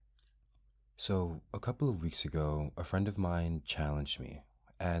So, a couple of weeks ago, a friend of mine challenged me,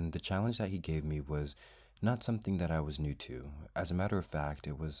 and the challenge that he gave me was not something that I was new to. As a matter of fact,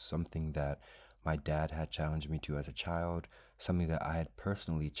 it was something that my dad had challenged me to as a child, something that I had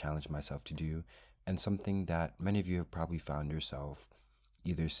personally challenged myself to do, and something that many of you have probably found yourself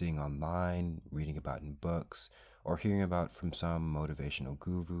either seeing online, reading about in books, or hearing about from some motivational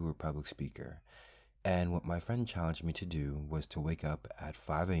guru or public speaker. And what my friend challenged me to do was to wake up at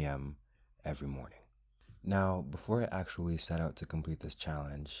 5 a.m. every morning. Now, before I actually set out to complete this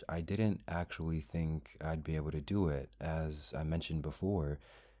challenge, I didn't actually think I'd be able to do it. As I mentioned before,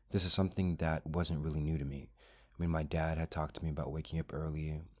 this is something that wasn't really new to me. I mean, my dad had talked to me about waking up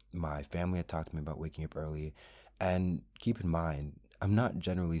early, my family had talked to me about waking up early, and keep in mind, I'm not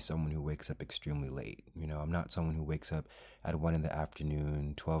generally someone who wakes up extremely late. I'm not someone who wakes up at 1 in the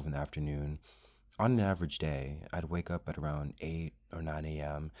afternoon, 12 in the afternoon. On an average day, I'd wake up at around 8 or 9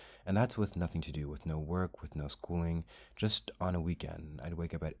 a.m., and that's with nothing to do, with no work, with no schooling. Just on a weekend, I'd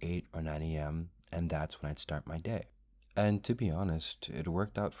wake up at 8 or 9 a.m., and that's when I'd start my day. And to be honest, it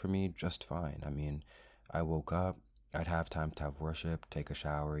worked out for me just fine. I mean, I woke up, I'd have time to have worship, take a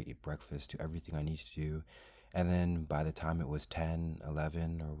shower, eat breakfast, do everything I needed to do. And then by the time it was 10,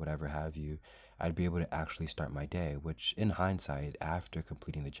 11, or whatever have you, I'd be able to actually start my day, which in hindsight, after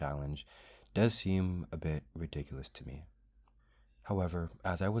completing the challenge, does seem a bit ridiculous to me. However,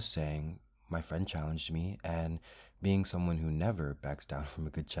 as I was saying, my friend challenged me, and being someone who never backs down from a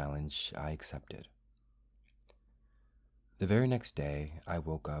good challenge, I accepted. The very next day, I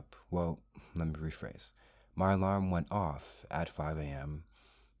woke up. Well, let me rephrase. My alarm went off at 5 a.m.,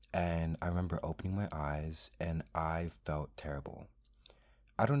 and I remember opening my eyes, and I felt terrible.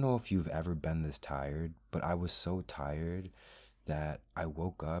 I don't know if you've ever been this tired, but I was so tired that I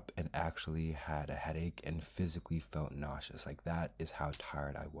woke up and actually had a headache and physically felt nauseous. Like, that is how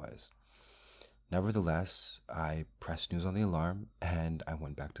tired I was. Nevertheless, I pressed snooze on the alarm and I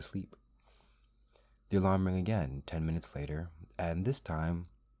went back to sleep. The alarm rang again 10 minutes later, and this time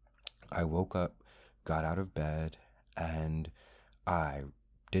I woke up, got out of bed, and I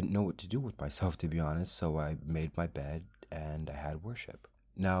didn't know what to do with myself, to be honest, so I made my bed and I had worship.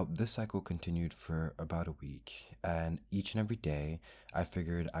 Now, this cycle continued for about a week, and each and every day I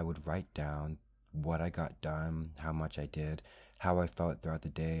figured I would write down what I got done, how much I did, how I felt throughout the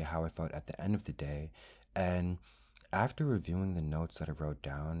day, how I felt at the end of the day. And after reviewing the notes that I wrote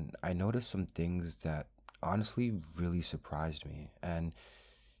down, I noticed some things that honestly really surprised me, and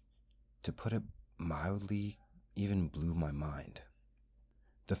to put it mildly, even blew my mind.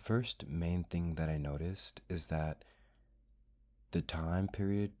 The first main thing that I noticed is that the time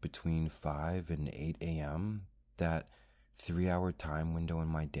period between 5 and 8 a.m., that 3 hour time window in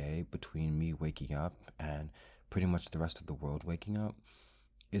my day between me waking up and pretty much the rest of the world waking up,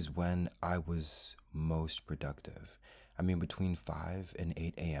 is when I was most productive. I mean, between 5 and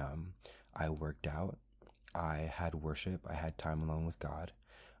 8 a.m., I worked out, I had worship, I had time alone with God.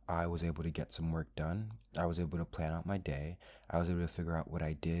 I was able to get some work done. I was able to plan out my day. I was able to figure out what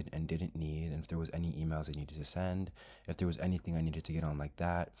I did and didn't need, and if there was any emails I needed to send, if there was anything I needed to get on like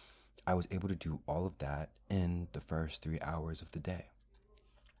that. I was able to do all of that in the first 3 hours of the day.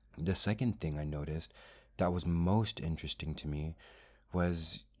 The second thing I noticed that was most interesting to me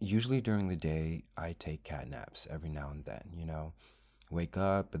was usually during the day, I take cat naps every now and then. Wake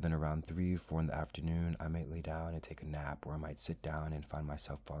up, and then around 3, 4 in the afternoon, I might lay down and take a nap, or I might sit down and find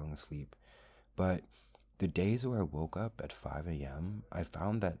myself falling asleep. But the days where I woke up at 5 a.m., I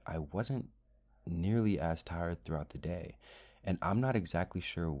found that I wasn't nearly as tired throughout the day. And I'm not exactly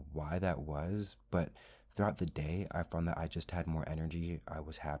sure why that was, but throughout the day, I found that I just had more energy, I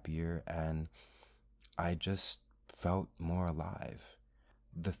was happier, and I just felt more alive.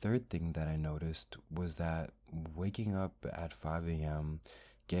 The third thing that I noticed was that waking up at 5 a.m.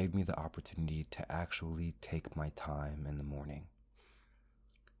 gave me the opportunity to actually take my time in the morning.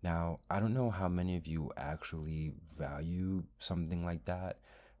 Now, I don't know how many of you actually value something like that,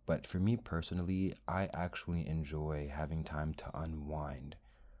 but for me personally, I actually enjoy having time to unwind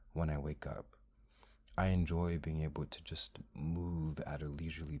when I wake up. I enjoy being able to just move at a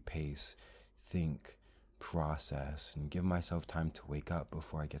leisurely pace, think, process, and give myself time to wake up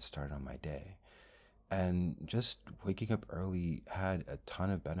before I get started on my day. And just waking up early had a ton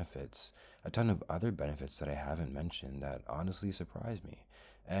of benefits, a ton of other benefits that I haven't mentioned that honestly surprised me.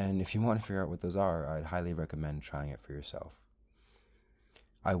 And if you want to figure out what those are, I'd highly recommend trying it for yourself.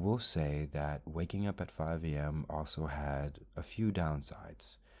 I will say that waking up at 5 a.m. also had a few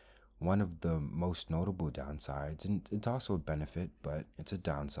downsides. One of the most notable downsides, and it's also a benefit, but it's a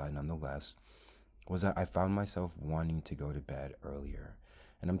downside nonetheless, was that I found myself wanting to go to bed earlier.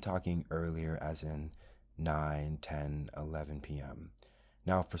 And I'm talking earlier as in 9, 10, 11 p.m.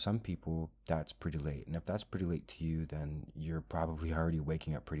 Now, for some people, that's pretty late. And if that's pretty late to you, then you're probably already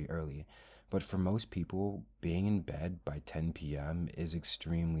waking up pretty early. But for most people, being in bed by 10 p.m. is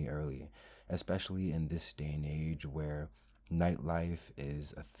extremely early, especially in this day and age where nightlife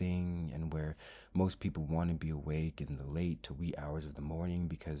is a thing and where most people want to be awake in the late to wee hours of the morning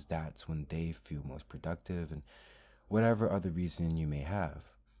because that's when they feel most productive and whatever other reason you may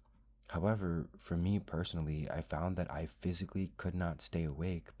have. However, for me personally, I found that I physically could not stay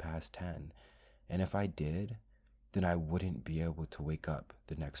awake past 10. And if I did, then I wouldn't be able to wake up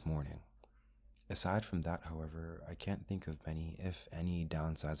the next morning. Aside from that, however, I can't think of many, if any,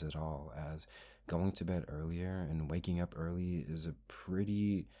 downsides at all, as going to bed earlier and waking up early is a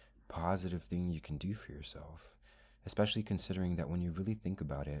pretty positive thing you can do for yourself, especially considering that when you really think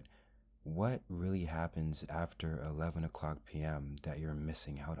about it, what really happens after 11 o'clock p.m. that you're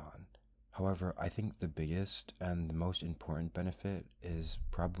missing out on? However, I think the biggest and the most important benefit is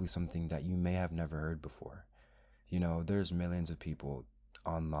probably something that you may have never heard before. There's millions of people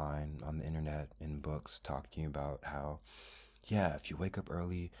online, on the internet, in books talking about how, yeah, if you wake up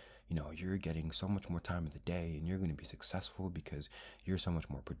early, you're getting so much more time of the day and you're going to be successful because you're so much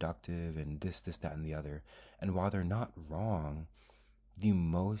more productive and this, that, and the other. And while they're not wrong, the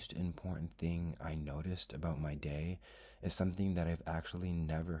most important thing I noticed about my day is something that I've actually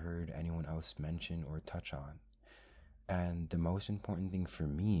never heard anyone else mention or touch on. And the most important thing for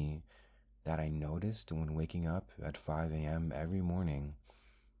me that I noticed when waking up at 5 a.m. every morning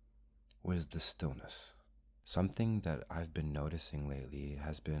was the stillness. Something that I've been noticing lately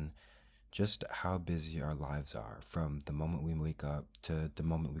has been just how busy our lives are from the moment we wake up to the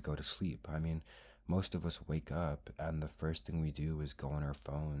moment we go to sleep. I mean, most of us wake up and the first thing we do is go on our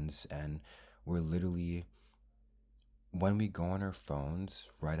phones, and we're literally, when we go on our phones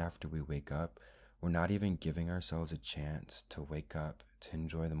right after we wake up, we're not even giving ourselves a chance to wake up, to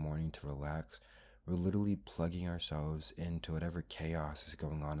enjoy the morning, to relax. We're literally plugging ourselves into whatever chaos is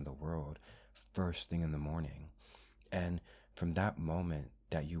going on in the world first thing in the morning. And from that moment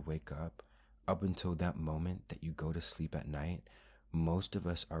that you wake up until that moment that you go to sleep at night, most of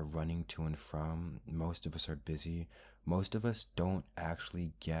us are running to and from, most of us are busy, most of us don't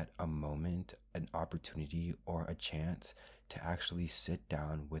actually get a moment, an opportunity, or a chance to actually sit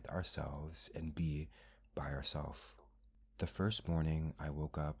down with ourselves and be by ourselves. The first morning I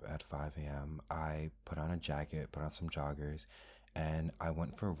woke up at 5 a.m., I put on a jacket, put on some joggers, and I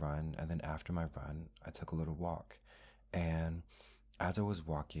went for a run. And then after my run, I took a little walk. And as I was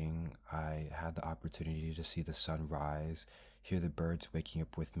walking, I had the opportunity to see the sun rise, hear the birds waking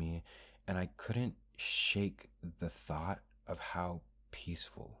up with me, and I couldn't shake the thought of how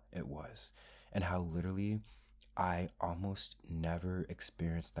peaceful it was and how literally I almost never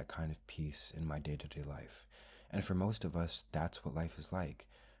experienced that kind of peace in my day-to-day life. And for most of us, that's what life is like.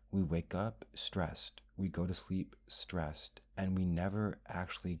 We wake up stressed, we go to sleep stressed, and we never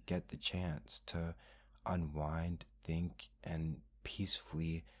actually get the chance to unwind, think, and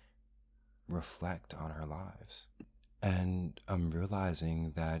peacefully reflect on our lives. And I'm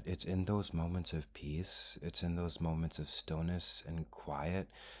realizing that it's in those moments of peace, it's in those moments of stillness and quiet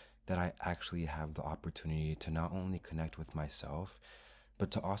that I actually have the opportunity to not only connect with myself,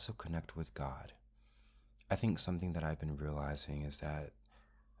 but to also connect with God. I think something that I've been realizing is that,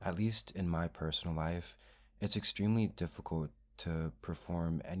 at least in my personal life, it's extremely difficult to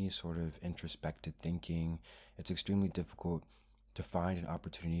perform any sort of introspective thinking. It's extremely difficult to find an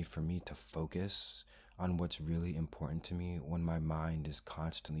opportunity for me to focus on what's really important to me when my mind is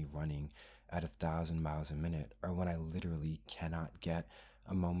constantly running at 1,000 miles a minute, or when I literally cannot get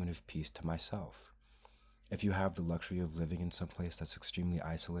a moment of peace to myself. If you have the luxury of living in some place that's extremely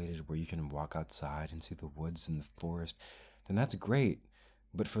isolated where you can walk outside and see the woods and the forest, then that's great.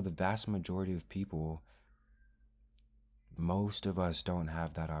 But for the vast majority of people, most of us don't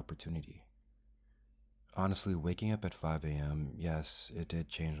have that opportunity. Honestly, waking up at 5 a.m., yes, it did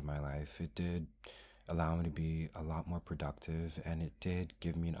change my life. It did allow me to be a lot more productive, and it did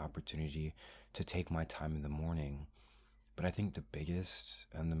give me an opportunity to take my time in the morning. But I think the biggest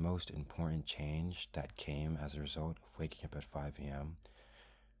and the most important change that came as a result of waking up at 5 a.m.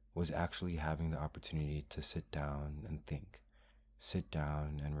 was actually having the opportunity to sit down and think, sit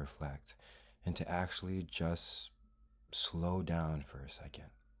down and reflect, and to actually just slow down for a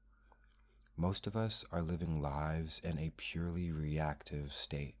second. Most of us are living lives in a purely reactive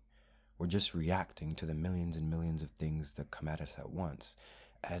state. We're just reacting to the millions and millions of things that come at us at once.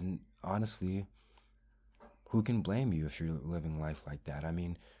 And honestly, who can blame you if you're living life like that? I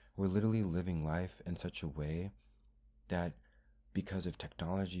mean, we're literally living life in such a way that because of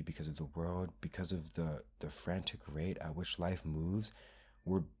technology, because of the world, because of the frantic rate at which life moves,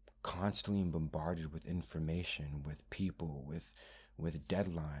 we're constantly bombarded with information, with people, with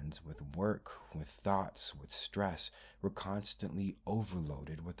deadlines, with work, with thoughts, with stress. We're constantly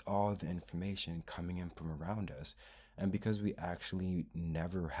overloaded with all the information coming in from around us. And because we actually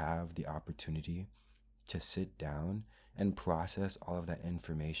never have the opportunity to sit down and process all of that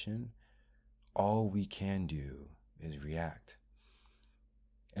information, all we can do is react.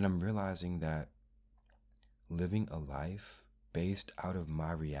 And I'm realizing that living a life based out of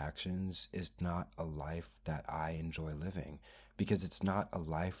my reactions is not a life that I enjoy living, because it's not a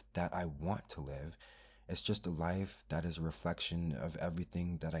life that I want to live. It's just a life that is a reflection of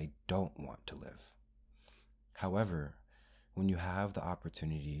everything that I don't want to live. However, when you have the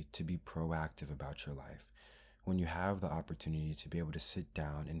opportunity to be proactive about your life, when you have the opportunity to be able to sit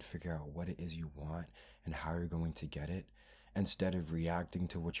down and figure out what it is you want and how you're going to get it, instead of reacting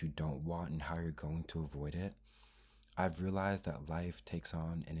to what you don't want and how you're going to avoid it, I've realized that life takes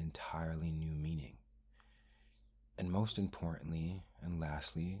on an entirely new meaning. And most importantly, and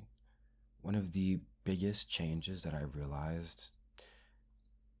lastly, one of the biggest changes that I realized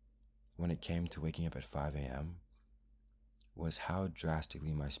when it came to waking up at 5 a.m. was how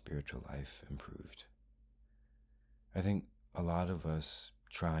drastically my spiritual life improved. I think a lot of us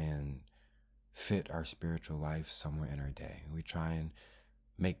try and fit our spiritual life somewhere in our day. We try and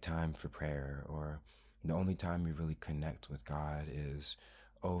make time for prayer, or the only time we really connect with God is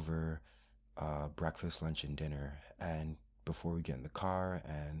over breakfast, lunch, and dinner, and before we get in the car.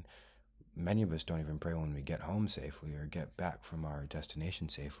 And many of us don't even pray when we get home safely or get back from our destination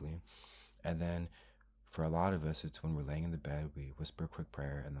safely. And then for a lot of us, it's when we're laying in the bed, we whisper a quick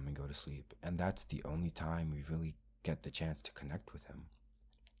prayer, and then we go to sleep. And that's the only time we really get the chance to connect with Him.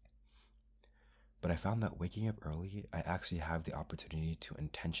 But I found that waking up early, I actually have the opportunity to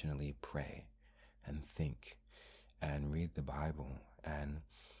intentionally pray and think and read the Bible and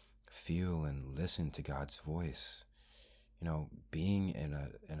feel and listen to God's voice. You know, being in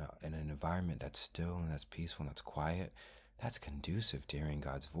an environment that's still and that's peaceful and that's quiet, that's conducive to hearing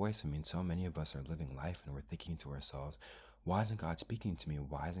God's voice. I mean, so many of us are living life and we're thinking to ourselves, why isn't God speaking to me?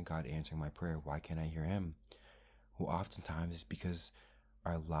 Why isn't God answering my prayer? Why can't I hear Him? Well, oftentimes it's because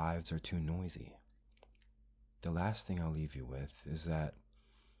our lives are too noisy. The last thing I'll leave you with is that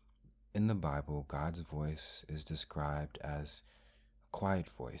in the Bible, God's voice is described as a quiet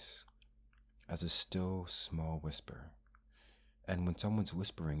voice, as a still, small whisper. And when someone's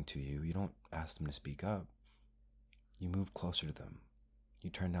whispering to you, you don't ask them to speak up. You move closer to them. You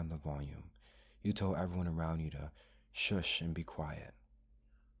turn down the volume. You tell everyone around you to shush and be quiet.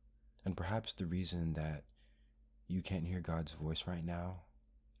 And perhaps the reason that you can't hear God's voice right now,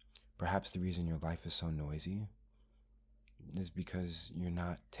 perhaps the reason your life is so noisy, is because you're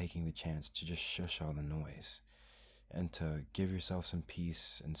not taking the chance to just shush all the noise and to give yourself some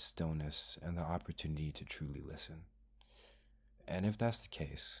peace and stillness and the opportunity to truly listen. And if that's the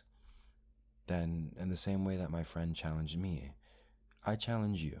case, then in the same way that my friend challenged me, I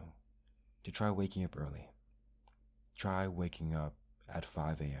challenge you to try waking up early. Try waking up at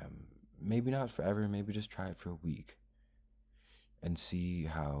 5 a.m. Maybe not forever, maybe just try it for a week and see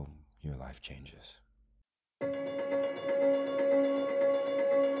how your life changes.